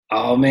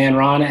Oh man,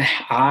 Ron,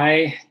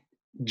 I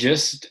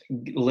just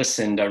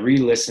I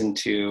re-listened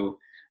to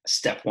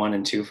step one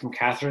and two from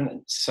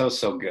Catherine. So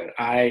good.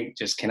 I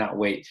just cannot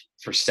wait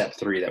for step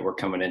three that we're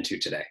coming into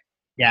today.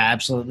 Yeah,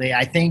 absolutely.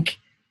 I think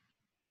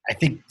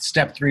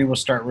step three will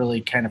start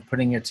really kind of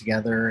putting it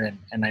together,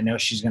 and I know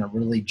she's going to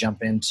really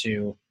jump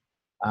into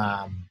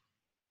um,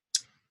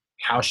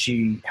 how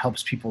she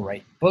helps people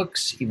write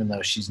books, even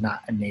though she's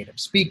not a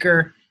native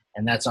speaker,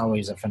 and that's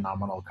always a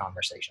phenomenal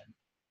conversation.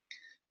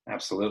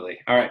 Absolutely.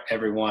 All right,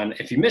 everyone.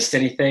 If you missed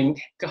anything,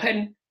 go ahead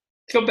and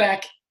go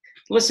back,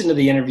 listen to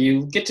the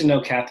interview, get to know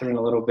Catherine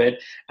a little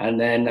bit, and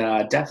then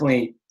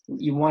definitely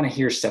you want to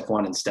hear step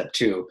one and step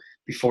two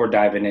before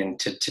diving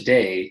into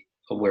today,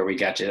 where we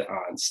got you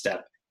on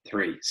step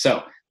three.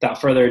 So, without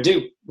further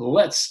ado,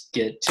 let's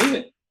get to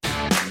it.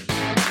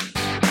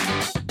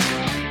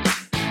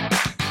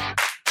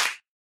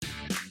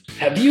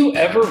 Have you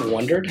ever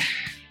wondered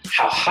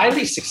how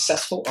highly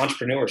successful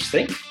entrepreneurs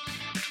think?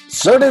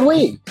 So did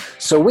we.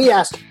 So we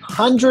asked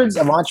hundreds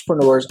of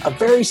entrepreneurs a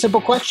very simple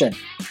question.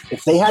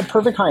 If they had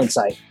perfect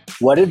hindsight,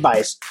 what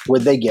advice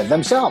would they give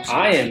themselves?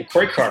 I am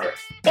Corey Carter.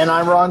 And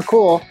I'm Ron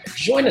Cool.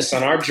 Join us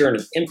on our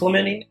journey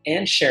implementing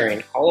and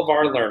sharing all of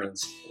our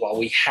learnings while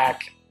we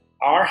hack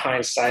our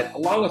hindsight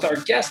along with our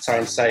guest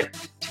hindsight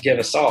to give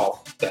us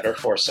all better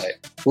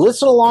foresight.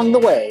 Listen along the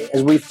way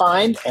as we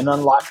find and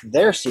unlock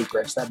their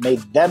secrets that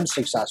made them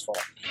successful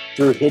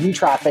through hidden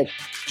traffic,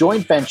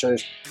 joint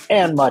ventures,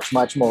 and much,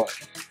 much more.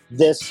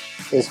 This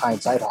is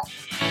Hindsight Hack.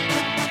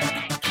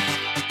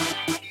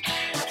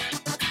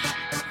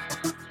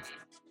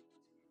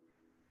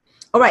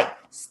 All right,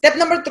 step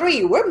number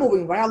 3. We're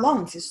moving right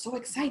along. This is so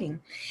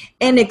exciting.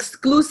 An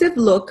exclusive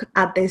look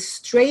at the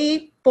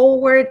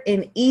straightforward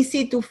and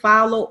easy to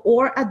follow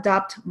or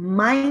adopt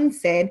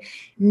mindset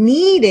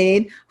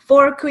needed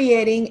for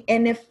creating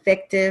an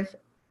effective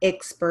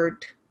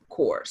expert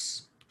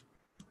course.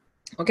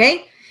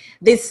 Okay?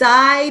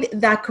 Decide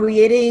that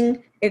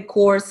creating a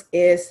course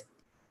is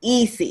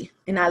easy.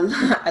 And I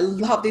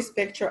love this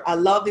picture. I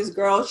love this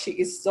girl. She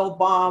is so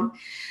bomb.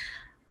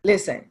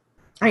 Listen,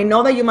 I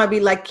know that you might be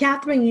like,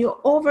 Catherine, you're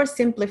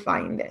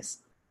oversimplifying this.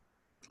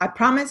 I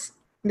promise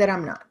that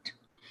I'm not.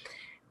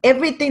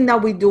 Everything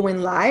that we do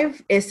in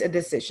life is a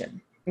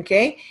decision,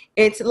 okay?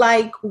 It's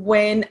like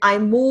when I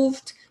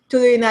moved to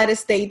the United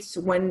States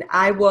when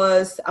I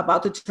was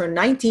about to turn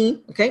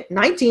 19, okay?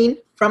 19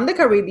 from the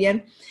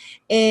Caribbean.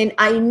 And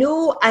I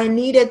knew I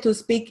needed to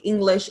speak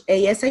English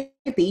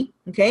ASAP,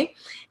 okay?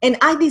 And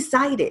I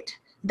decided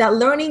that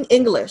learning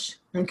English,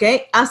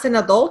 okay, as an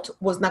adult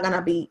was not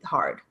gonna be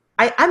hard.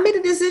 I made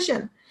a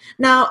decision.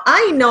 Now,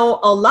 I know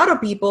a lot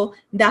of people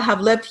that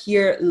have lived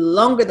here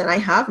longer than I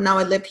have. Now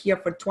I lived here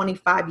for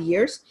 25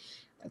 years.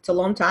 That's a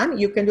long time.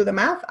 You can do the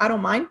math. I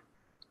don't mind.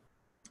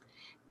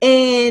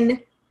 And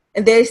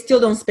they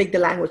still don't speak the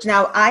language.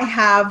 Now, I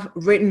have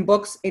written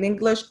books in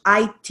English.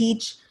 I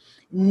teach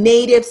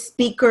native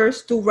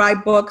speakers to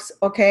write books,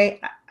 okay?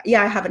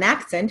 Yeah, I have an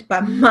accent,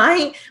 but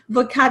my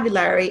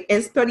vocabulary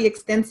is pretty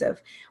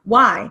extensive.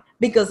 Why?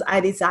 Because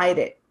I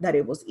decided that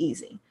it was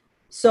easy.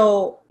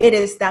 So it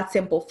is that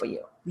simple for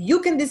you. You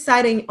can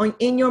decide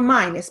in your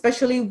mind,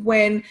 especially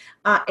when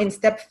in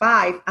step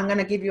 5, I'm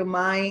gonna give you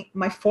my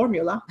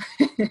formula.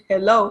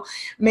 Hello,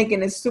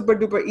 making it super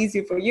duper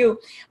easy for you.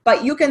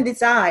 But you can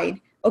decide,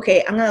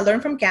 okay, I'm gonna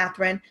learn from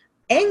Catherine,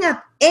 and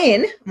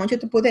I want you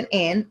to put an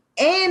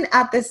and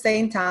at the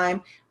same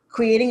time,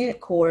 creating a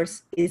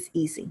course is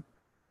easy.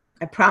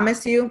 I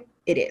promise you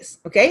it is,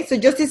 okay? So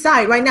just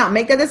decide right now,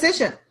 make a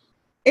decision.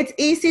 It's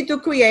easy to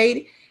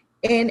create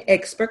an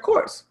expert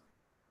course.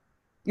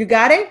 You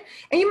got it?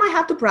 And you might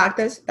have to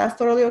practice. That's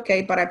totally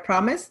okay, but I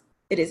promise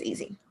it is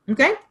easy,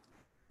 okay?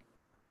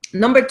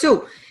 Number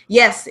 2,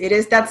 yes, it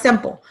is that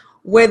simple.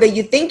 Whether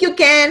you think you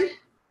can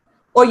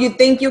or you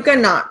think you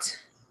cannot,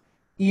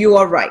 you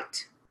are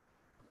right.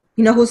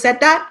 You know who said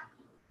that?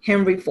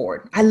 Henry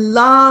Ford. I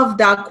love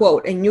that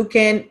quote. And you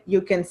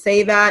can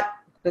say that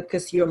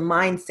because your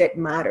mindset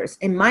matters.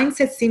 And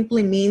mindset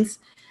simply means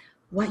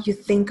what you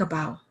think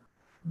about.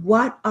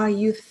 What are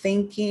you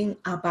thinking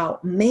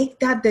about? Make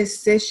that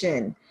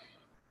decision.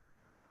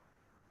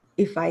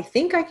 If I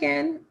think I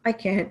can, I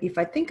can. If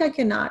I think I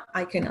cannot,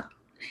 I cannot.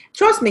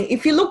 Trust me,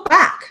 if you look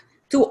back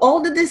to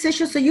all the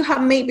decisions that you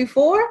have made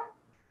before,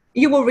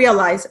 you will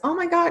realize, oh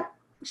my God,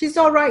 she's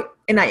all right.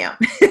 And I am.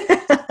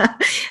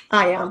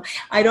 I am.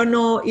 I don't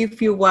know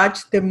if you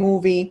watched the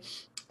movie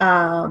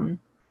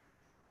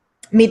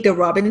Meet the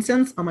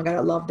Robinsons. Oh my God, I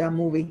love that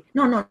movie.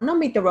 No, not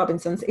Meet the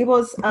Robinsons. It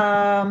was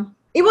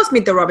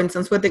Meet the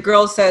Robinsons, where the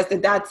girl says, the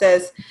dad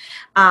says,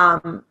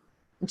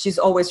 she's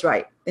always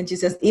right. And she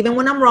says, even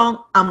when I'm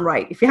wrong, I'm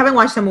right. If you haven't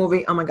watched the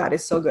movie, oh my God,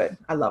 it's so good.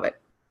 I love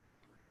it.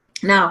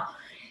 Now,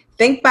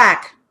 think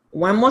back.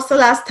 When was the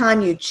last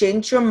time you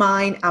changed your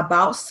mind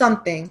about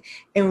something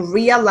and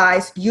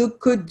realized you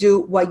could do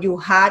what you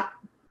had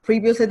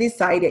previously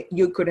decided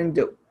you couldn't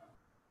do?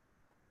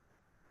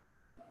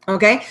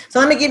 Okay, so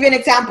let me give you an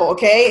example,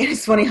 okay?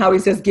 It's funny how he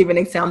says give an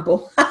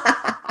example.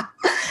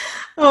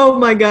 Oh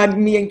my God,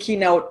 me and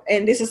Keynote.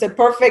 And this is a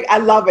perfect, I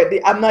love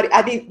it.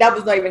 I think that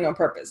was not even on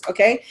purpose.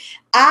 Okay.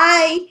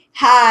 I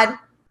had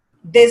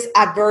this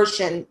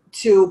aversion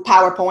to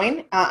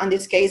PowerPoint. In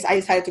this case, I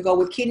decided to go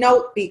with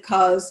Keynote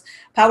because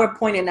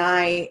PowerPoint and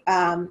I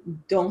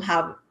don't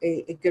have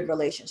a good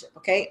relationship.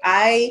 Okay.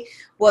 I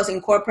was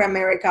in corporate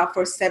America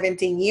for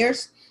 17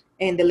 years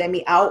and they let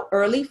me out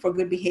early for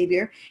good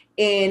behavior.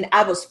 And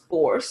I was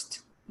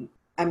forced.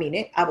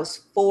 I was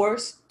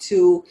forced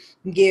to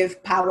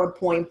give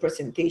PowerPoint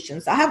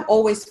presentations. I have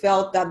always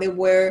felt that they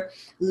were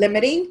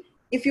limiting,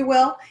 if you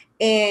will,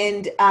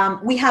 and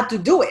we had to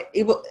do it.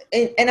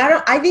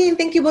 I didn't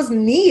think it was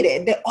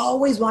needed. They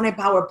always wanted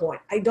PowerPoint.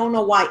 I don't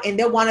know why, and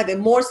they wanted the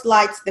more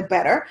slides, the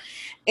better.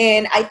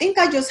 And I think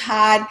I just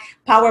had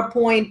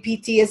PowerPoint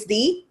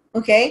PTSD.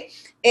 Okay,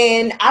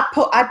 and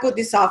I put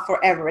this off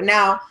forever.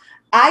 Now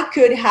I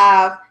could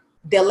have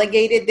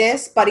delegated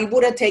this, but it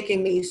would have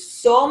taken me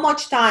so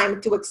much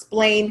time to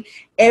explain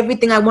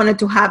everything I wanted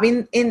to have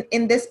in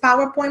this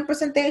PowerPoint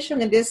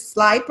presentation, in this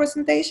slide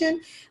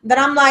presentation, that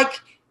I'm like,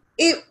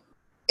 it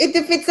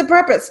defeats the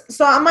purpose.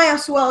 So I might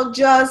as well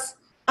just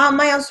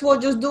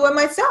do it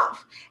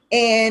myself.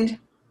 And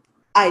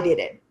I did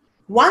it.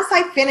 Once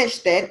I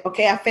finished it,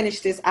 okay, I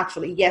finished this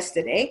actually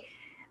yesterday.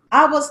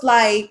 I was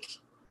like,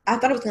 I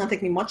thought it was gonna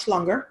take me much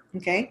longer,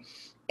 okay?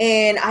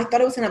 And I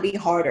thought it was gonna be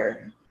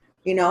harder.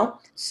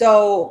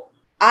 So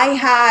I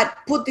had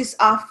put this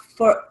off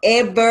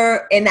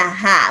forever and a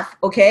half,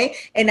 okay?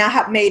 And I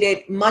have made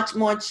it much,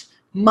 much,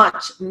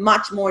 much,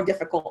 much more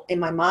difficult in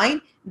my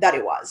mind than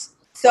it was.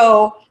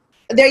 So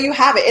there you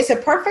have it. Is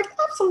it perfect?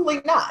 Absolutely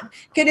not.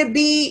 Could it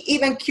be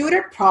even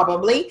cuter?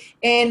 Probably.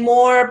 And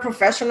more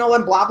professional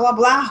and blah, blah,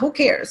 blah. Who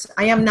cares?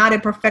 I am not a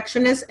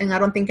perfectionist and I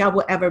don't think I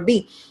will ever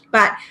be.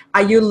 But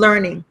are you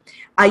learning?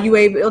 Are you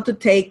able to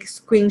take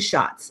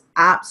screenshots?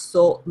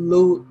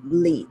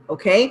 Absolutely.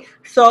 Okay.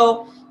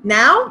 So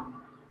now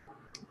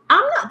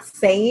I'm not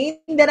saying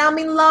that I'm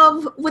in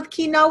love with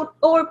Keynote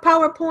or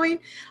PowerPoint,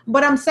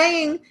 but I'm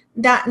saying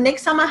that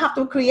next time I have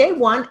to create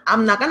one,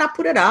 I'm not going to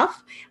put it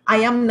off. I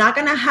am not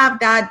going to have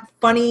that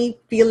funny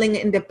feeling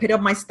in the pit of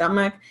my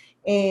stomach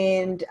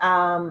and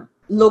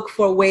look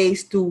for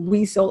ways to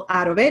weasel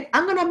out of it.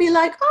 I'm going to be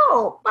like,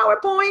 oh,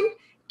 PowerPoint,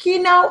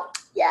 Keynote.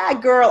 Yeah,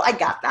 girl, I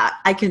got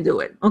that. I can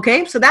do it.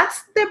 Okay. So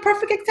that's the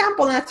perfect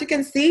example. And as you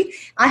can see,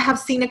 I have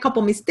seen a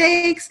couple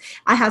mistakes.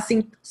 I have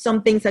seen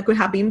some things that could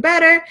have been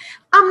better.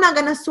 I'm not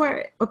going to swear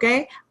it.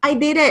 Okay. I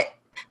did it.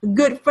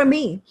 Good for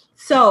me.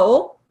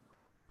 So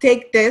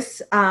take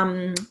this,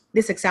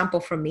 this example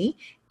from me.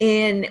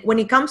 And when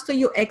it comes to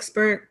your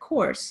expert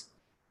course,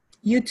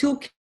 you too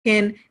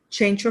can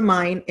change your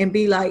mind and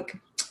be like,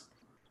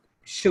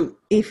 shoot,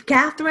 if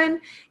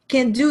Catherine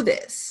can do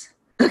this,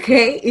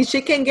 okay, if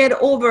she can get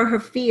over her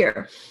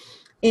fear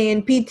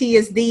and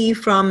PTSD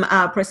from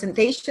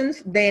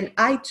presentations, then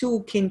I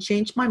too can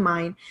change my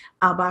mind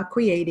about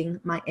creating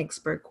my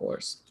expert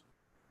course.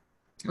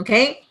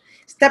 Okay,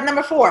 step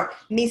number 4,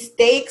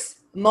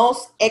 mistakes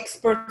most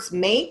experts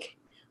make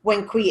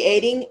when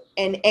creating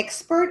an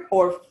expert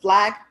or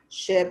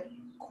flagship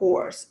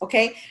course.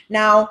 Okay,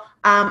 now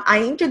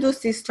I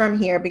introduced this term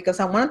here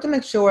because I wanted to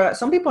make sure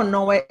some people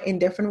know it in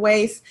different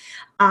ways.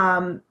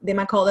 They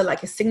might call it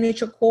like a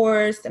signature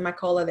course. They might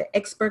call it the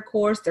expert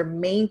course, their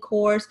main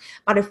course.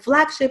 But a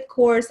flagship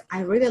course, I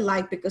really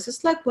like because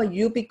it's like what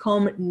you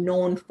become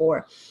known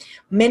for.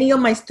 Many of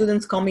my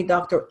students call me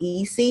Dr.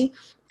 Easy.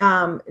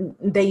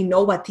 They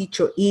know what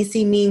Teacher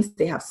Easy means.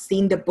 They have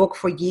seen the book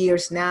for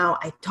years now.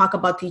 I talk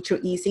about Teacher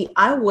Easy.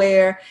 I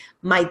wear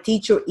my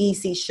Teacher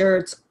Easy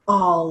shirts a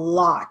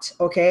lot,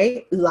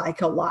 okay?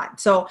 Like a lot.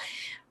 So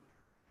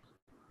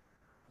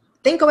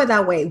think of it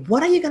that way.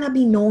 What are you going to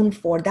be known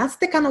for? That's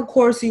the kind of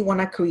course you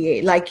want to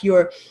create, like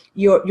your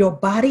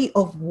body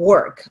of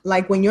work.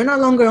 Like when you're no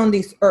longer on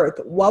this earth,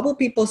 what will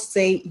people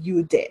say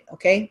you did?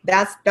 Okay,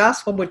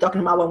 that's what we're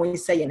talking about when we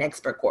say an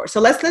expert course. So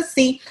let's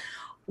see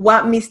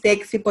what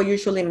mistakes people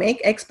usually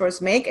make,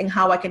 experts make, and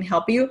how I can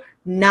help you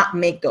not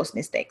make those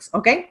mistakes.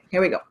 Okay,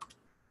 here we go.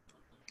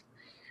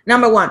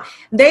 Number 1,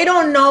 they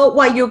don't know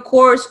what your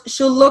course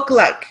should look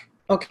like.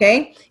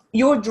 Okay.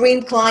 Your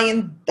dream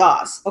client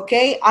does.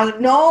 Okay. I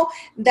know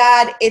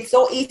that it's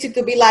so easy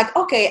to be like,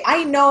 okay,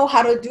 I know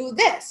how to do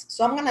this,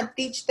 so I'm going to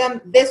teach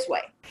them this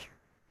way.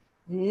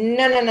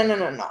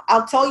 No.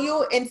 I'll tell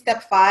you in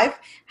step 5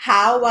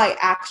 how I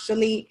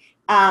actually,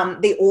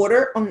 the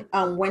order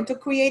on when to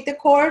create the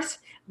course.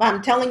 But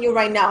I'm telling you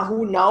right now,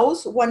 who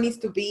knows what needs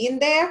to be in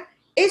there?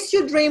 It's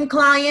your dream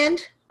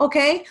client.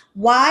 Okay.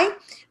 Why?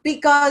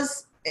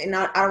 Because, and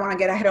I don't want to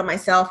get ahead of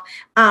myself.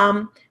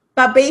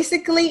 But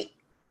basically,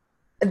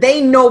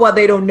 they know what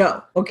they don't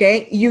know,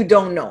 okay? You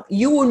don't know.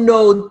 You will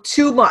know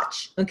too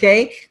much,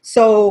 okay?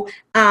 So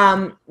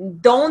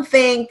don't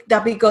think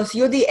that because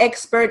you're the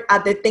expert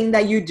at the thing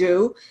that you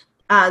do,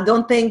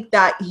 don't think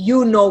that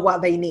you know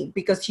what they need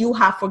because you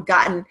have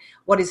forgotten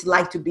what it's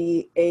like to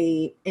be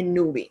a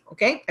newbie,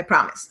 okay? I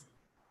promise.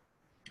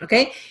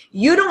 Okay,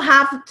 you don't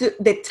have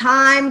the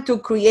time to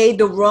create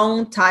the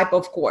wrong type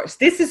of course.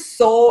 This is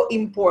so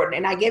important.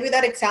 And I gave you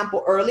that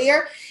example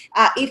earlier.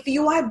 If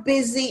you are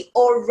busy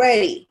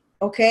already,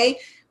 okay,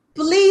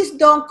 please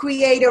don't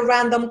create a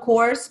random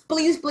course.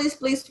 Please, please,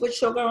 please put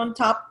sugar on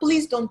top.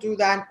 Please don't do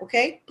that,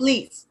 okay?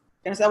 Please.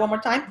 Can I say that one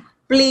more time?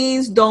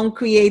 Please don't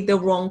create the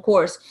wrong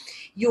course.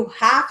 You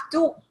have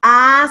to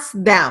ask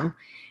them.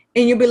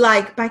 And you'll be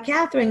like, but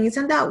Catherine,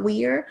 isn't that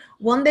weird?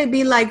 Won't they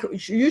be like,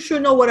 you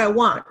should know what I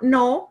want?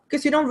 No,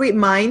 because you don't read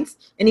minds.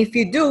 And if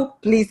you do,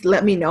 please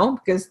let me know,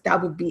 because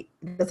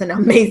that's an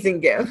amazing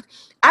gift.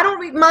 I don't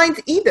read minds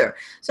either.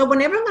 So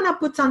whenever I'm going to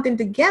put something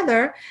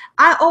together,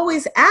 I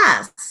always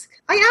ask.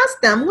 I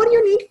ask them, what do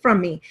you need from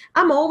me?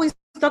 I'm always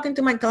talking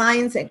to my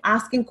clients and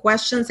asking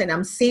questions, and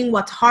I'm seeing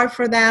what's hard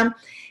for them.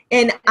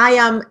 And I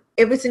am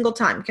every single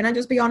time. Can I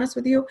just be honest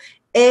with you?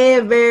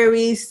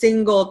 Every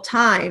single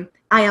time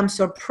I am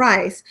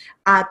surprised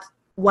at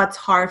what's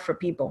hard for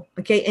people.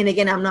 Okay. And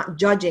again, I'm not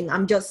judging.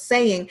 I'm just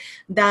saying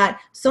that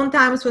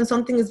sometimes when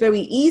something is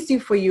very easy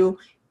for you,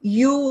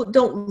 you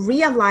don't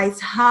realize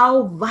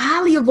how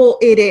valuable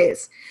it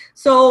is.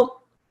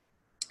 So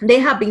there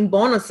have been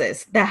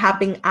bonuses that have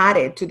been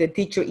added to the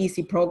Teacher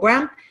Easy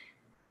program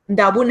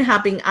that wouldn't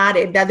have been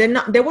added, that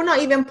they were not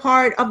even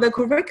part of the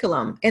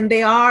curriculum, and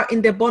they are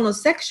in the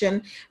bonus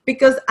section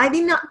because I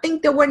did not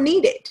think they were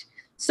needed.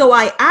 So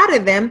I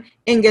added them,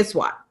 and guess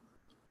what?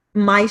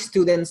 My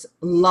students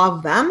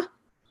love them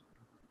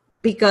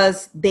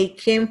because they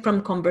came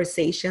from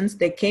conversations.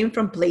 They came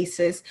from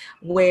places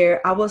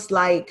where I was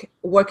like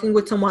working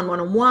with someone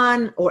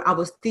one-on-one, or I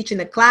was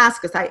teaching a class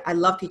because I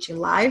love teaching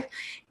live,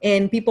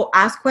 and people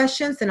ask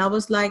questions and I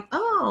was like,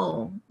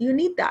 oh, you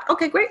need that.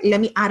 Okay, great.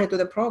 Let me add it to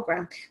the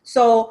program.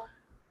 So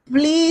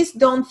please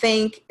don't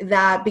think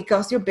that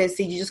because you're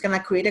busy, you're just going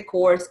to create a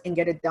course and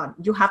get it done.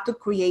 You have to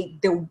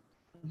create the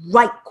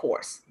right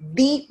course,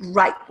 the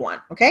right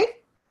one. Okay.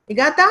 You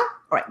got that?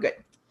 All right, good.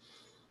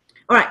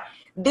 All right,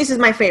 this is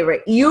my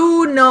favorite.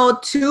 You know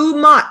too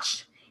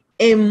much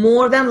and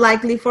more than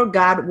likely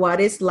forgot what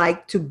it's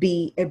like to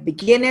be a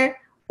beginner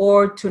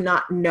or to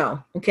not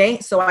know, okay?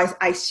 So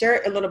I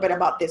shared a little bit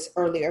about this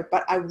earlier,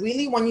 but I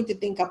really want you to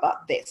think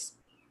about this.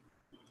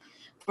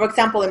 For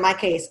example, in my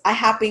case, I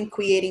have been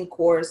creating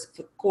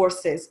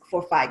courses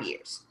for 5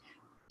 years.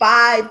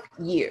 5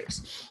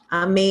 years.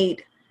 I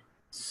made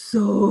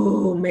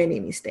so many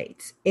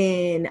mistakes,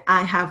 and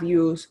I have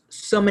used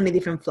so many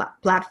different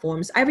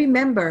platforms. I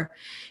remember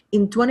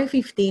in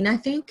 2015, I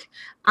think,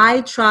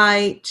 I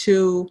tried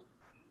to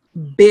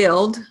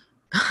build,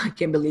 I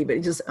can't believe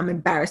it, I'm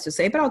embarrassed to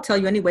say, but I'll tell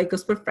you anyway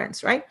because we're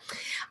friends, right?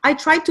 I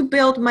tried to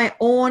build my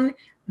own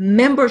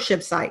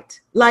membership site.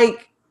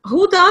 Like,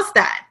 who does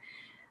that?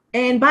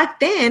 And back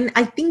then,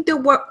 I think there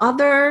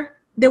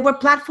were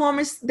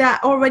platforms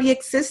that already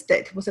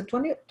existed. Was it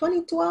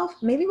 2012?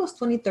 Maybe it was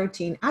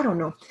 2013. I don't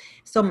know.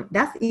 So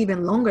that's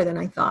even longer than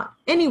I thought.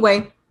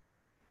 Anyway,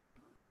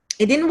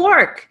 it didn't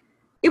work.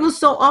 It was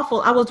so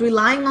awful. I was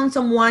relying on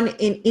someone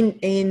he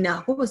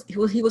was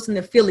in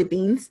the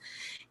Philippines,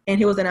 and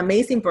he was an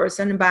amazing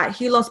person, but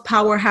he lost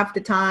power half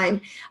the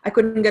time. I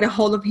couldn't get a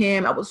hold of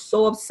him. I was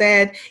so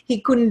upset.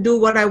 He couldn't do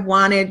what I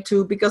wanted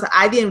to because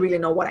I didn't really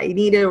know what I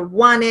needed or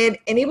wanted.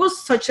 And it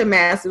was such a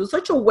mess. It was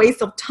such a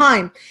waste of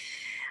time.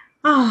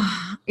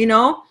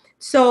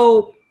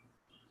 So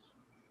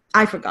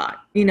I forgot,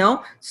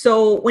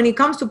 So when it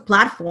comes to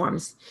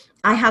platforms,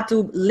 I had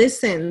to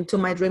listen to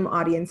my dream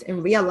audience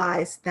and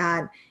realize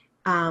that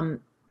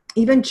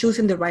even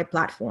choosing the right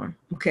platform,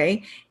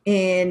 okay,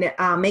 and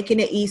making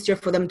it easier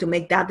for them to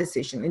make that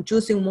decision and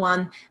choosing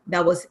one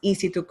that was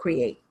easy to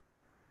create.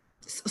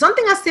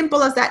 Something as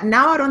simple as that.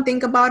 Now I don't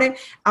think about it.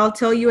 I'll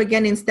tell you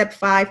again in step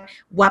 5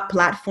 what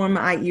platform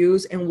I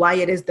use and why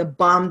it is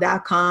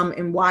thebomb.com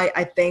and why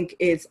I think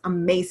it's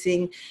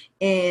amazing.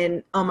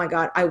 And oh my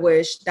God, I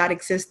wish that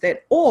existed,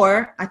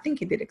 or I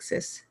think it did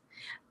exist,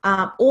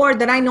 or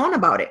that I known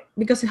about it,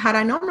 because had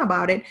I known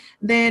about it,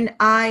 then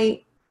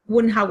I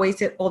wouldn't have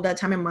wasted all that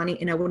time and money,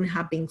 and I wouldn't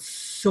have been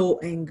so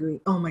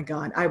angry. Oh my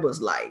God, I was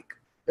like,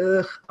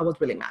 ugh, I was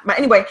really mad. But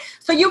anyway,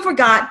 so you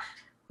forgot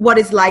what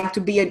it's like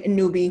to be a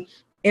newbie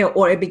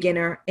or a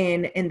beginner,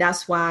 and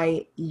that's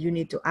why you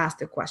need to ask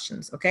the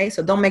questions, okay?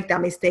 So don't make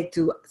that mistake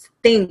to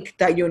think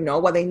that you know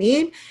what they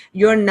need.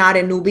 You're not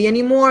a newbie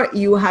anymore.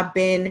 You have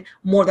been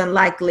more than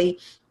likely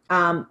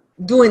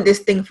doing this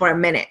thing for a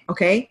minute,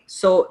 okay?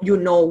 So you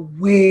know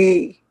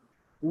way,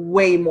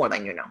 way more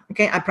than you know,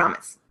 okay? I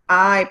promise.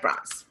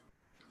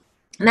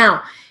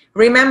 Now,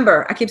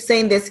 remember, I keep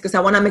saying this because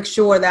I want to make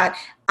sure that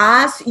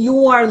as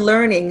you are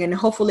learning, and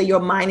hopefully your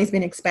mind has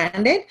been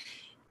expanded,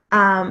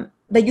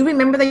 that you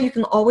remember that you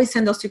can always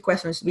send those 2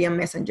 questions via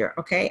Messenger,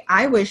 okay?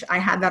 I wish I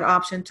had that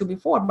option too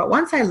before, but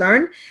once I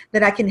learned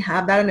that I can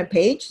have that on a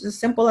page, it's as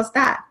simple as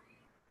that.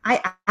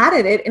 I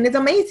added it, and it's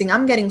amazing.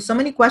 I'm getting so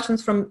many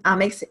questions from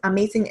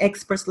amazing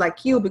experts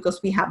like you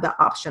because we have that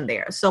option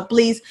there. So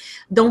please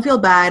don't feel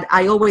bad.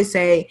 I always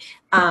say,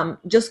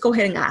 just go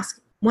ahead and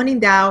ask. When in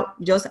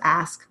doubt, just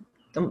ask.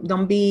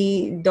 Don't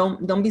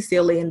be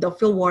silly, and don't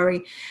feel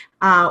worried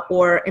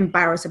or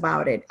embarrassed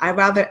about it. I'd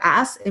rather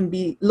ask and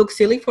look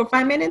silly for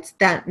 5 minutes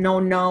than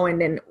no, and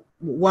then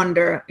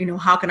wonder,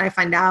 how can I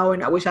find out?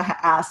 And I wish I had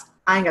asked.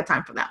 I ain't got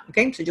time for that.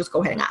 Okay, so just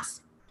go ahead and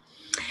ask.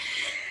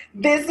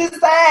 This is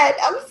it.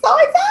 I'm so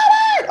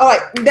excited. All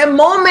right, the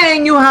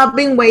moment you have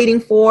been waiting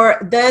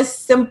for, the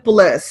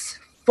simplest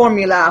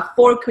formula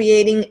for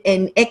creating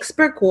an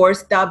expert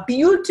course that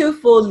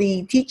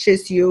beautifully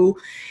teaches you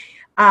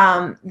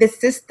the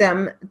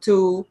system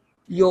to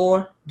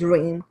your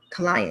dream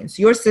clients,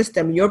 your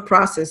system, your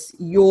process,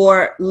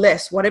 your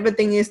list,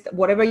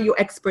 whatever your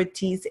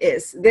expertise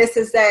is. This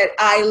is it.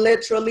 I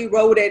literally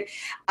wrote it.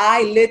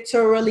 I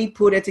literally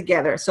put it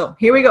together. So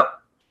here we go.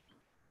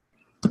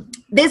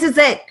 This is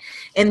it.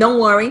 And don't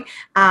worry,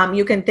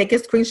 you can take a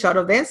screenshot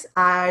of this.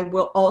 I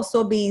will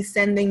also be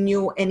sending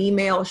you an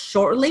email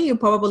shortly. It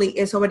probably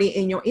is already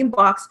in your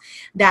inbox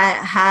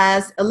that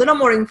has a little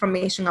more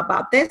information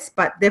about this,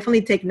 but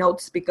definitely take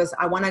notes because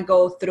I want to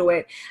go through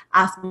it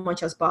as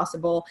much as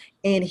possible.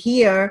 And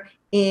here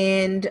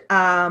in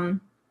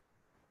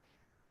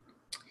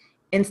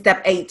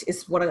step 8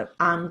 is what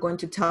I'm going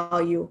to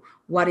tell you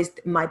what is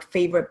my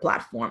favorite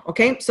platform.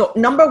 Okay, so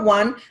number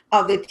 1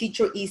 of the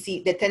Teacher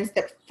Easy, the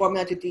 10-step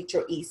formula to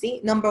Teacher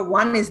Easy. Number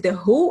 1 is the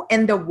who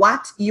and the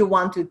what you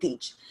want to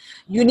teach.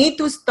 You need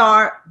to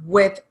start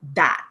with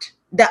that.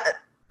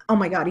 Oh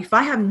my God, if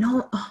I have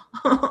no,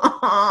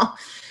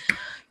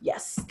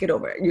 yes, get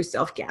over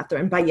yourself,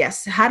 Catherine. But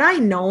yes, had I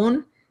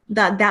known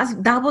that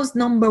was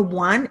number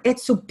 1,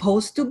 it's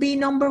supposed to be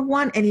number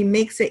 1, and it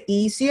makes it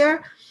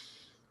easier,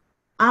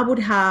 I would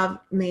have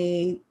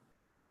made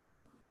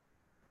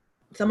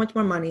so much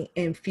more money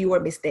and fewer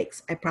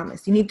mistakes. I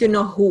promise. You need to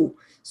know who,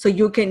 so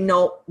you can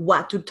know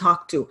what to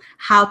talk to,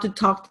 how to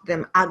talk to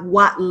them, at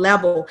what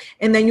level,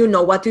 and then you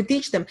know what to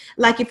teach them.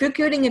 Like if you're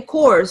creating a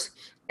course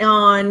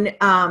on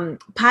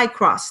pie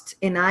crust,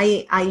 and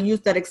I use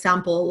that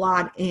example a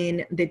lot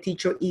in the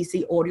Teacher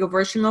Easy audio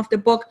version of the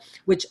book,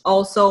 which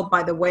also,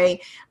 by the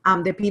way,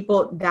 the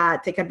people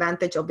that take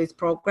advantage of this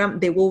program,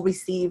 they will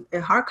receive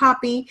a hard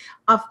copy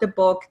of the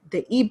book,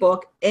 the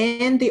ebook,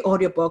 and the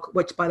audiobook,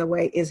 which, by the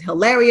way, is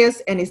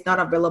hilarious and is not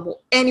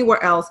available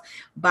anywhere else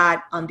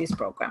but on this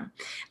program.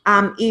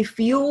 If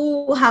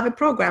you have a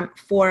program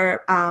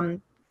for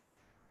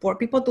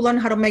people to learn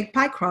how to make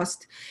pie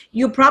crust,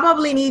 you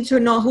probably need to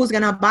know who's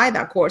going to buy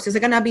that course. Is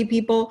it going to be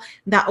people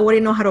that already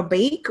know how to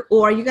bake,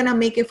 or are you going to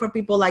make it for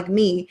people like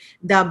me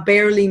that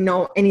barely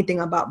know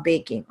anything about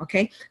baking?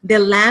 Okay, the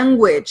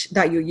language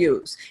that you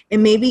use,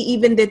 and maybe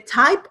even the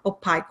type of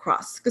pie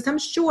crust, because I'm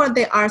sure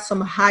there are some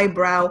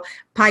highbrow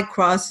pie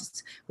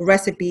crust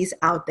recipes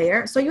out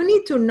there. So you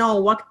need to know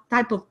what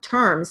type of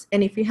terms,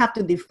 and if you have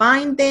to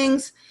define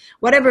things,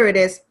 whatever it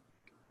is,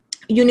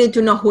 you need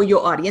to know who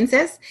your audience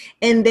is,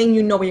 and then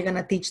you know what you're going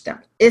to teach them.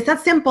 It's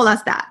as simple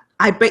as that.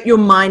 I bet your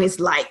mind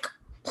is like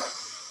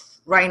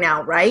right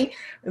now, right?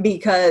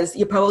 Because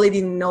you probably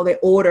didn't know the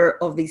order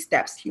of these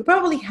steps. You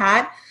probably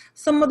had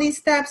some of these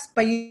steps,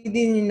 but you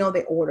didn't know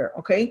the order,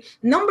 okay?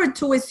 Number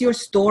 2 is your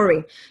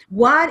story.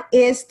 What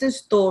is the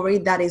story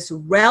that is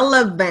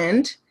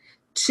relevant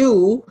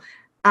to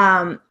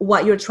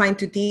what you're trying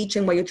to teach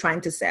and what you're trying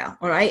to sell,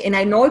 all right? And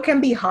I know it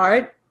can be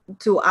hard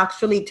to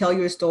actually tell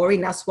your story.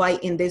 And that's why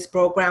in this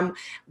program,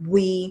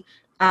 we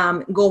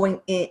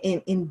going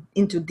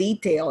into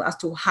detail as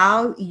to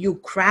how you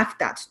craft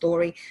that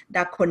story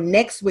that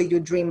connects with your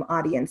dream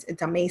audience.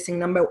 It's amazing.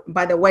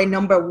 By the way,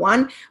 number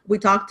 1, we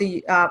talk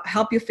to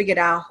help you figure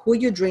out who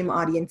your dream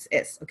audience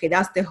is. Okay,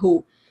 that's the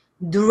who.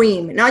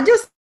 Dream, not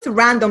just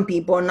random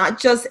people,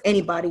 not just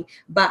anybody,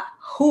 but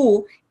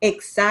who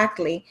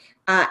exactly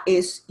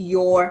is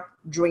your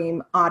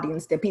dream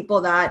audience, the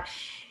people that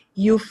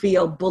you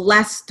feel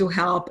blessed to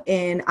help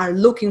and are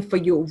looking for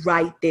you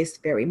right this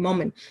very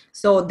moment.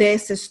 So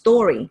there's a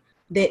story,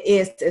 there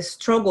is a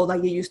struggle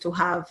that you used to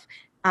have.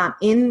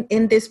 In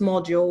this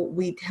module,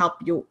 we help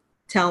you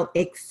tell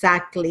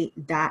exactly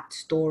that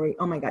story.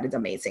 Oh my God, it's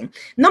amazing.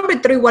 Number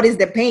 3, what is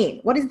the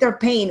pain? What is their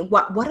pain?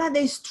 What are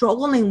they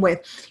struggling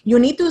with? You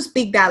need to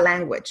speak that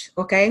language,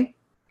 okay?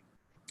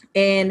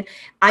 And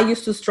I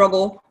used to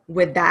struggle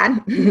with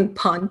that,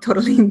 pun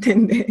totally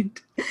intended.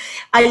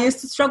 I used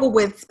to struggle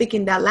with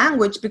speaking that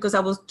language because I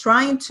was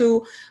trying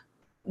to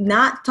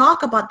not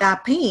talk about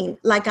that pain.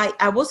 Like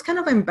I was kind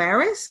of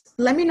embarrassed.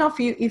 Let me know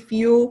if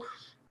you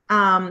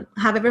have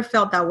ever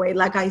felt that way.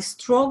 Like I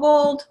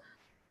struggled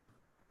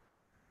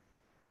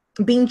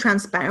being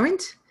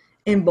transparent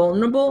and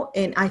vulnerable,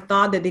 and I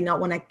thought that they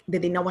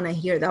did not want to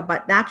hear that,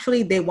 but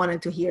actually they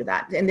wanted to hear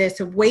that. And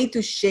there's a way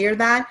to share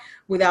that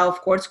without,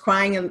 of course,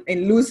 crying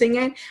and losing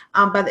it,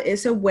 but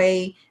it's a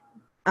way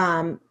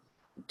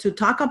to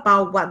talk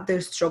about what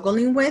they're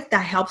struggling with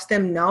that helps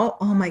them know,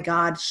 oh my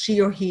God, she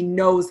or he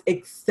knows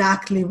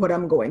exactly what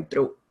I'm going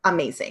through.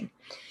 Amazing.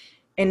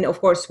 And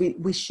of course, we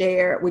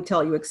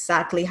tell you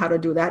exactly how to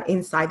do that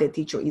inside the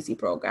Teach Your Easy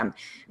program.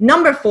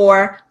 Number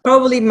 4,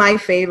 probably my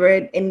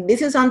favorite, and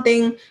this is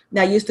something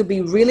that used to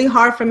be really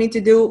hard for me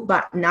to do,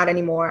 but not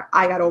anymore.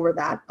 I got over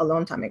that a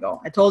long time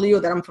ago. I told you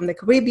that I'm from the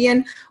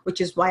Caribbean, which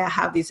is why I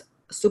have this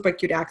super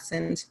cute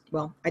accent.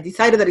 Well, I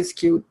decided that it's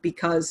cute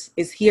because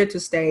it's here to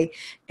stay.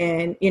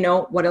 And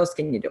what else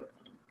can you do?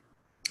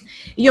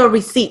 Your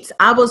receipts.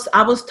 I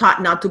was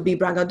taught not to be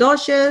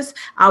braggadocious.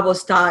 I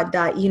was taught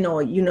that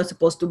you're not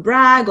supposed to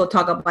brag or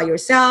talk about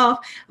yourself,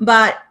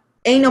 but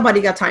ain't nobody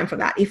got time for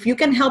that. If you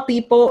can help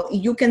people,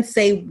 you can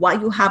say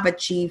what you have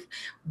achieved,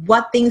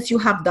 what things you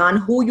have done,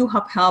 who you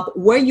have helped,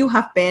 where you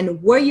have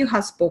been, where you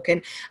have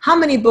spoken, how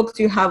many books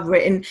you have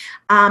written,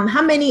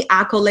 how many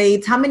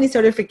accolades, how many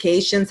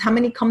certifications, how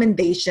many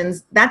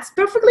commendations. That's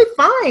perfectly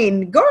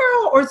fine,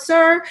 girl or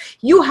sir.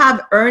 You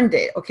have earned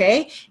it,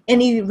 okay?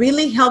 And it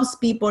really helps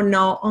people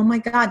know, oh my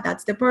God,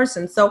 that's the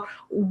person. So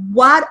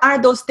what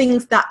are those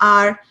things that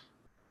are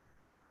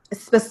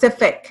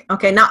specific,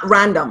 okay, not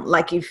random?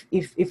 Like if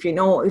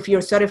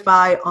you're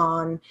certified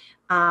on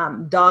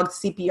dog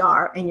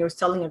CPR and you're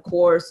selling a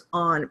course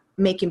on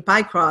making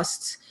pie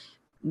crusts,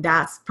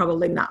 that's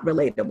probably not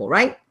relatable,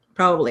 right?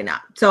 Probably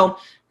not. So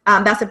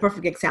that's a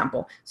perfect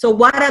example. So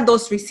what are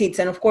those receipts?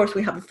 And of course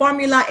we have a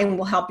formula and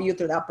we'll help you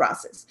through that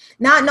process.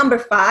 Now, number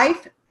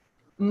 5,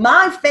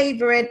 my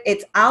favorite,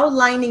 it's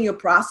outlining your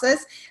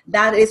process.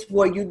 That is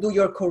where you do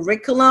your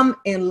curriculum.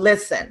 And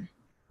listen,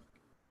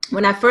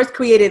 when I first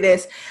created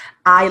this,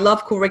 I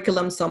love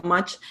curriculum so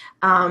much.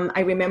 I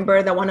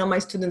remember that one of my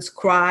students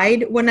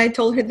cried when I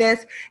told her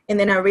this. And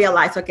then I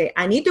realized, okay,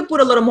 I need to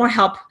put a little more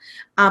help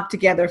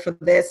together for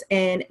this.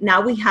 And now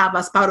we have,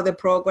 as part of the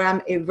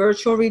program, a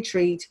virtual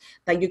retreat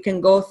that you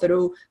can go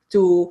through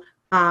to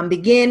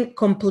begin,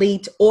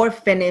 complete, or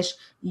finish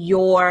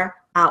your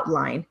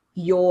outline,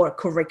 your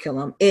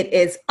curriculum. It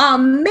is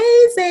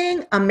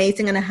amazing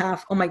and a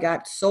half. Oh my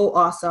God, so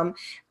awesome.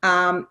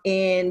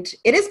 And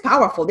it is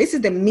powerful. This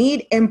is the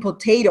meat and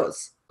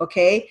potatoes,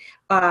 okay?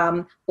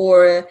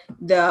 Or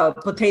the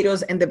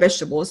potatoes and the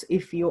vegetables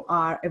if you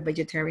are a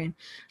vegetarian,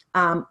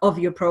 of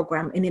your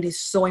program. And it is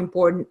so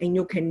important, and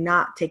you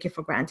cannot take it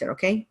for granted,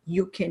 okay?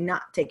 You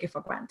cannot take it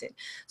for granted.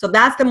 So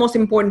that's the most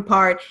important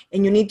part,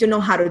 and you need to know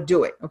how to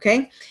do it,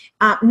 okay?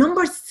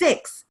 Number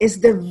 6 is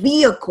the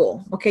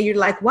vehicle, okay? You're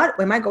like, what?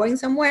 Am I going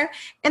somewhere?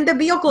 And the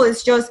vehicle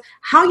is just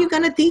how you're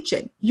going to teach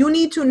it. You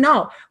need to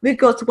know,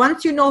 because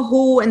once you know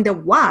who and the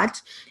what,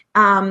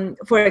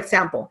 for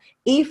example,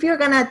 if you're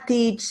going to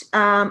teach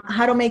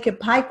how to make a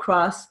pie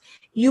crust,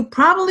 you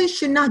probably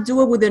should not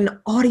do it with an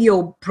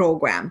audio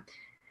program,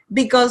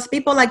 because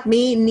people like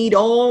me need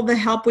all the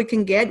help we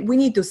can get. We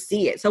need to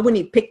see it. So we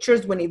need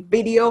pictures, we need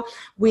video,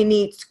 we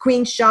need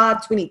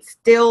screenshots, we need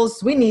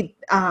stills, we need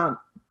a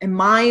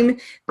mime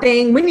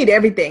thing. We need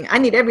everything. I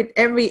need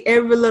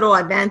every little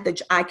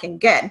advantage I can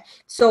get.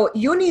 So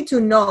you need to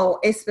know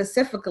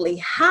specifically,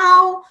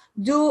 how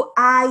do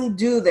I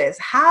do this?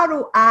 How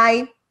do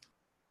I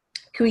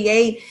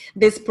create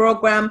this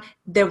program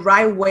the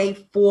right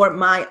way for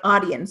my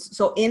audience?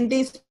 So in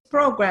this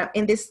program,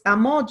 in this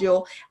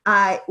module,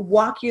 I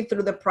walk you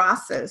through the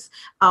process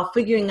of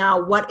figuring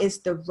out what is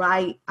the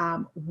right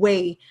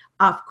way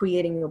of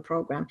creating your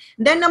program.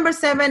 Then number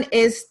 7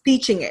 is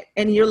teaching it.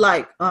 And you're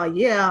like, oh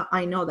yeah,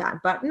 I know that.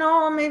 But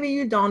no, maybe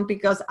you don't,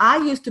 because I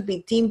used to be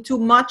team too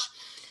much.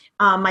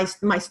 My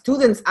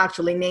students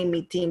actually named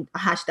me team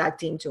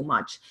too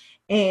much.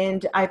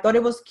 And I thought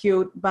it was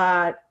cute,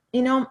 but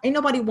ain't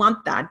nobody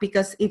want that,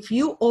 because if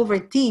you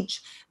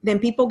overteach, then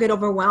people get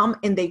overwhelmed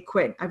and they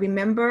quit. I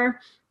remember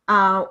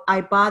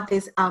I bought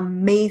this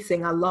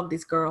amazing, I love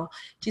this girl.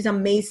 She's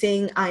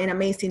amazing, an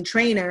amazing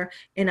trainer.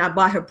 And I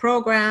bought her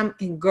program,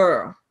 and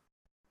girl,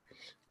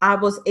 I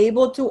was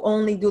able to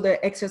only do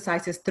the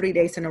exercises 3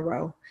 days in a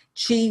row.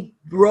 She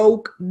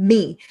broke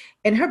me,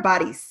 and her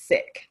body's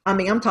sick. I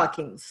mean, I'm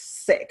talking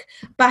sick.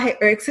 But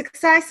her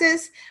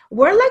exercises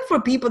were like for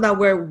people that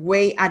were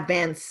way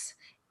advanced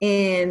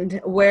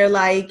and were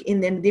like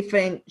in a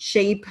different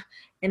shape,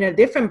 in a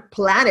different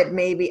planet,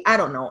 maybe, I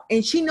don't know.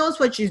 And she knows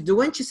what she's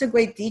doing. She's a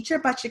great teacher,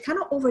 but she kind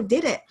of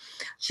overdid it.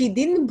 She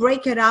didn't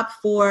break it up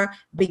for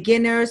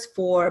beginners,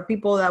 for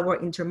people that were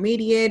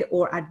intermediate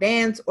or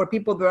advanced, or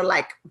people that were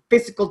like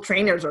physical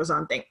trainers or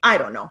something. I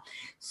don't know.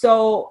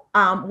 So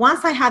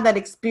once I had that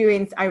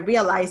experience, I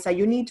realized that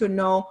you need to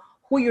know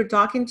who you're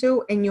talking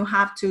to, and you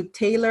have to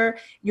tailor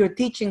your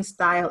teaching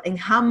style and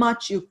how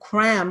much you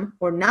cram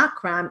or not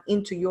cram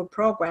into your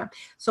program.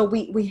 So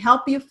we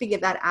help you figure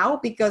that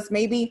out, because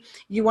maybe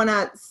you want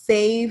to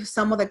save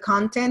some of the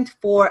content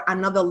for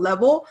another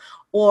level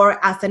or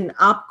as an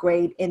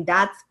upgrade. And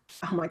that's,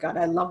 oh my God,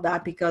 I love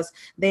that, because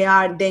they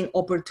are then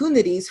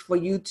opportunities for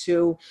you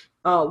to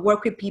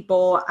work with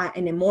people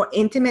in a more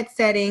intimate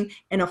setting.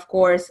 And of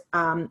course,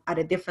 at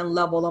a different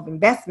level of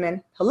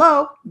investment.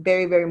 Hello,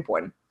 very, very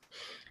important.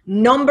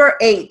 Number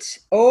 8.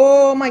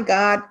 Oh my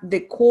God,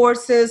 the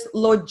courses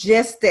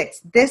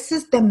logistics. This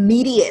is the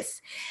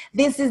meatiest.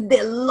 This is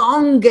the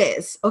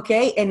longest,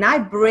 okay? And I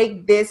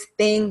break this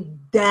thing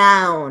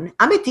down.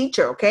 I'm a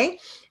teacher, okay?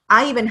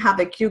 I even have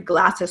the cute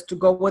glasses to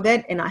go with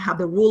it, and I have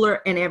the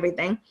ruler and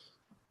everything.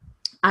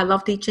 I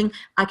love teaching.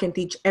 I can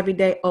teach every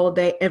day, all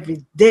day,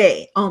 every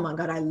day. Oh my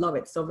God, I love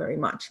it so very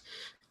much.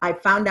 I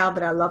found out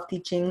that I love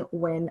teaching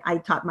when I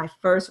taught my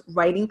first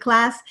writing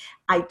class.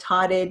 I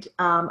taught it,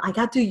 I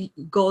got to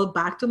go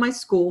back to my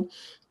school,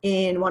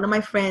 and one of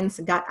my friends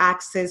got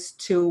access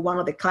to one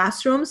of the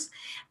classrooms,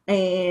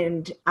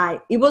 and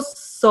it was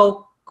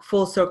so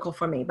full circle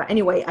for me. But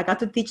anyway, I got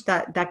to teach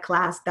that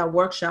class, that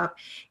workshop,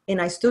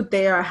 and I stood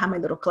there. I had my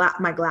little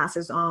my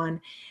glasses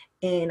on,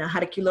 and I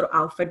had a cute little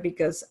outfit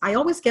because I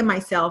always get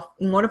myself,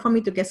 in order for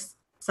me to get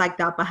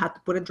psyched up, I had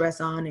to put a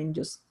dress on and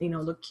just,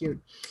 look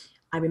cute.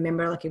 I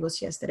remember like it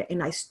was yesterday,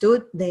 and I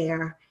stood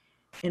there,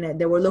 and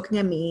they were looking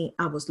at me.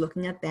 I was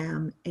looking at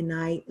them, and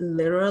I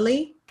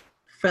literally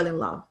fell in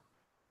love.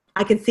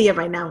 I can see it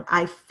right now.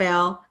 I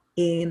fell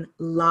in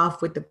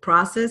love with the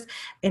process,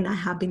 and I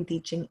have been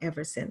teaching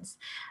ever since.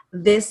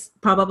 This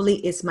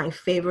probably is my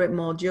favorite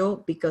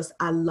module because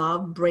I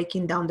love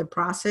breaking down the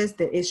process.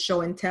 There is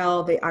show and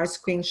tell, there are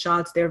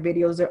screenshots, there are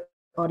videos, there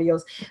are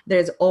audios,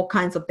 there's all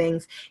kinds of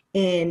things,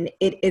 and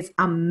it is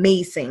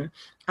amazing.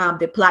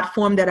 The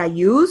platform that I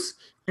use,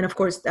 and of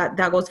course that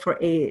goes for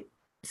a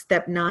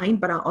step 9,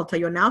 but I'll tell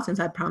you now since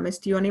I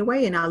promised you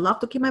anyway, and I love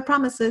to keep my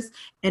promises.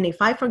 And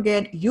if I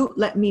forget, you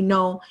let me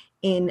know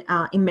in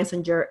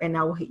Messenger, and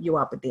I will hit you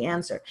up with the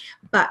answer.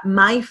 But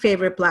my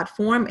favorite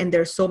platform, and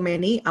there's so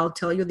many, I'll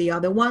tell you the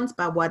other ones,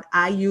 but what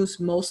I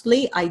use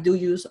mostly, I do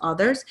use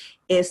others,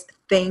 is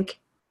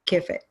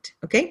Thinkific.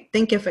 Okay,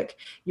 Thinkific.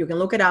 You can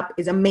look it up.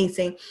 It's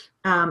amazing.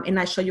 And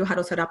I show you how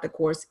to set up the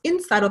course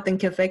inside of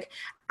Thinkific.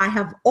 I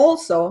have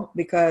also,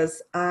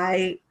 because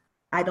I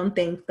don't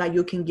think that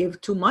you can give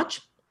too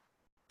much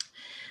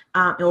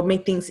or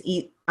make things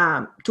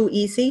too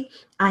easy.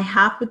 I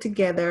have put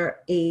together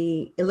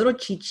a little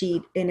cheat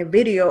sheet and a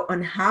video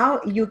on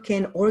how you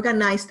can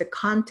organize the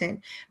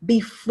content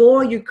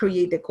before you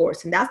create the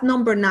course. And that's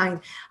number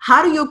 9.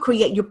 How do you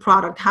create your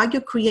product? How do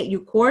you create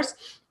your course?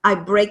 I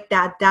break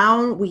that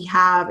down. We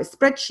have a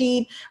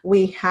spreadsheet.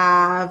 We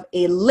have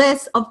a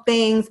list of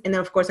things. And then,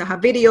 of course, I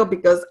have video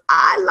because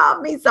I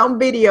love me some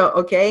video,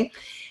 okay?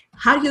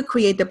 How do you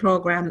create the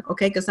program,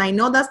 okay? Because I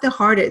know that's the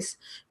hardest.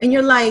 And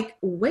you're like,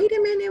 wait a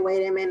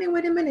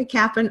minute,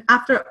 Catherine.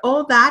 After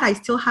all that, I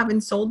still haven't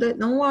sold it.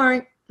 Don't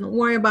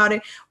worry about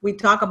it. We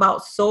talk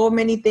about so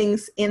many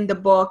things in the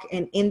book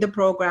and in the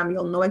program.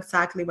 You'll know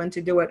exactly when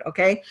to do it,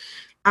 okay?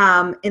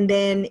 And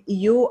then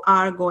you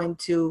are going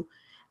to,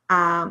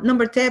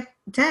 number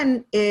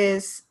 10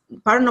 is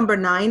part of number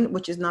 9,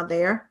 which is not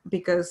there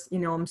because,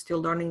 I'm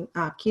still learning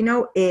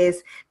Keynote,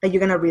 is that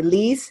you're going to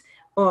release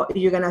or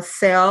you're going to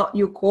sell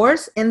your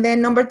course. And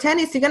then number 10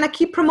 is you're going to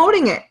keep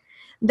promoting it.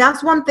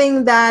 That's one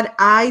thing that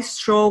I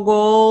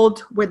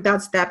struggled with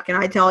that step. Can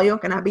I tell you?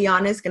 Can I be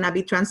honest? Can I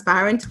be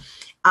transparent?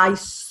 I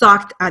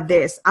sucked at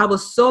this. I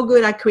was so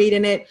good at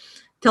creating it,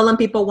 telling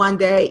people one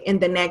day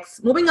and the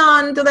next, moving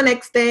on to the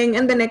next thing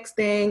and the next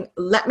thing.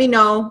 Let me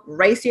know,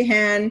 raise your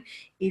hand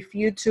if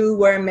you too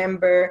were a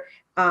member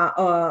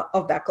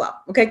of that club,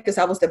 okay? Because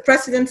I was the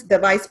president, the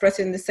vice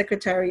president, the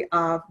secretary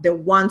of the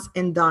Once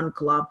and Done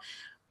Club.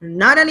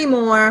 Not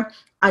anymore.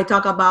 I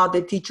talk about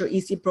the Teacher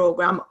Easy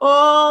program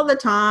all the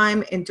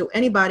time, and to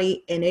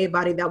anybody and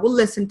everybody that will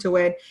listen to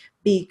it,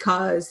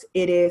 because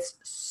it is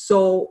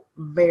so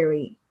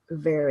very,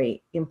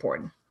 very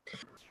important.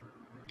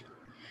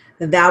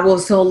 That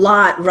was a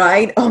lot,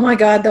 right? Oh my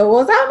God, that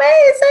was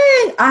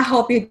amazing. I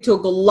hope you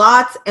took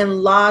lots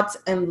and lots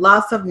and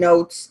lots of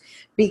notes,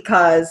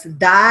 because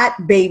that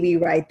baby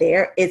right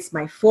there, it's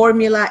my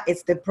formula.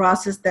 It's the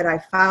process that I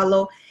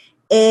follow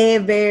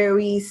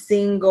every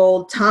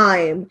single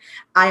time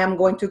I am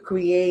going to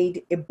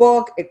create a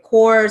book, a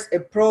course,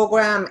 a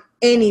program,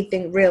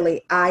 anything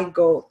really. I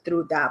go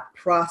through that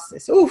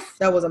process. Oof,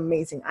 that was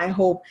amazing. I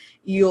hope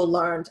you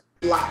learned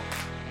a lot.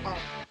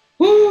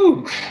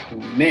 Woo!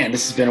 Man,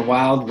 this has been a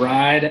wild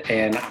ride,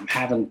 and I'm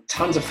having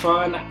tons of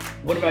fun.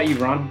 What about you,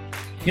 Ron?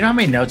 You know how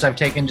many notes I've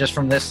taken just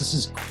from this? This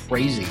is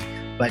crazy,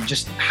 but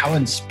just how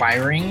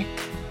inspiring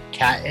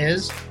Kat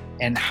is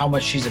and how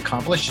much she's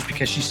accomplished just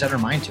because she set her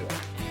mind to it.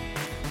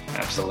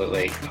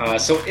 Absolutely.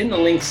 So in the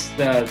links,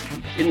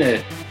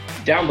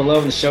 down below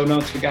in the show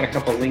notes, we got a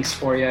couple links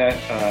for you.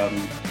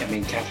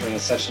 Catherine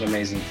is such an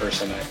amazing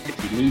person.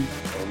 If you need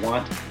or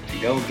want to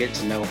go get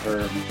to know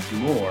her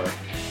more,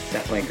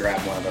 definitely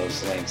grab one of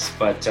those links.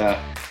 But,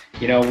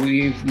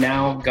 we've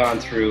now gone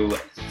through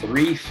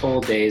 3 full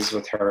days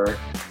with her.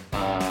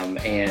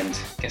 And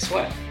guess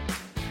what?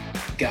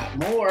 Got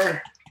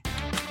more.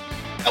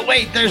 Oh,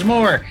 wait, there's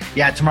more.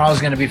 Yeah, tomorrow's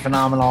going to be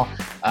phenomenal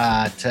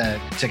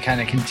to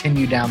kind of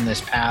continue down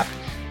this path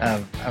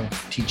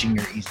of teaching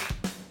your easy.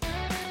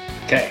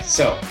 Okay,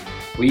 so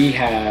we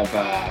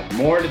have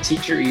more to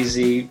Teach Your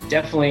Easy.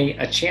 Definitely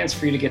a chance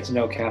for you to get to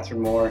know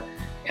Catherine more.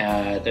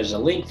 There's a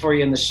link for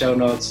you in the show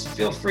notes.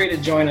 Feel free to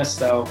join us,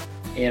 though,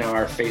 in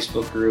our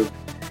Facebook group,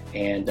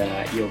 and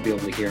you'll be able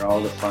to hear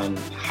all the fun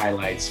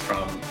highlights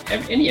from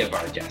any of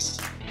our guests.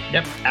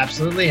 Yep,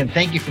 absolutely. And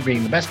thank you for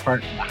being the best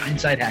part of the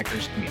Hindsight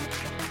Hackers community.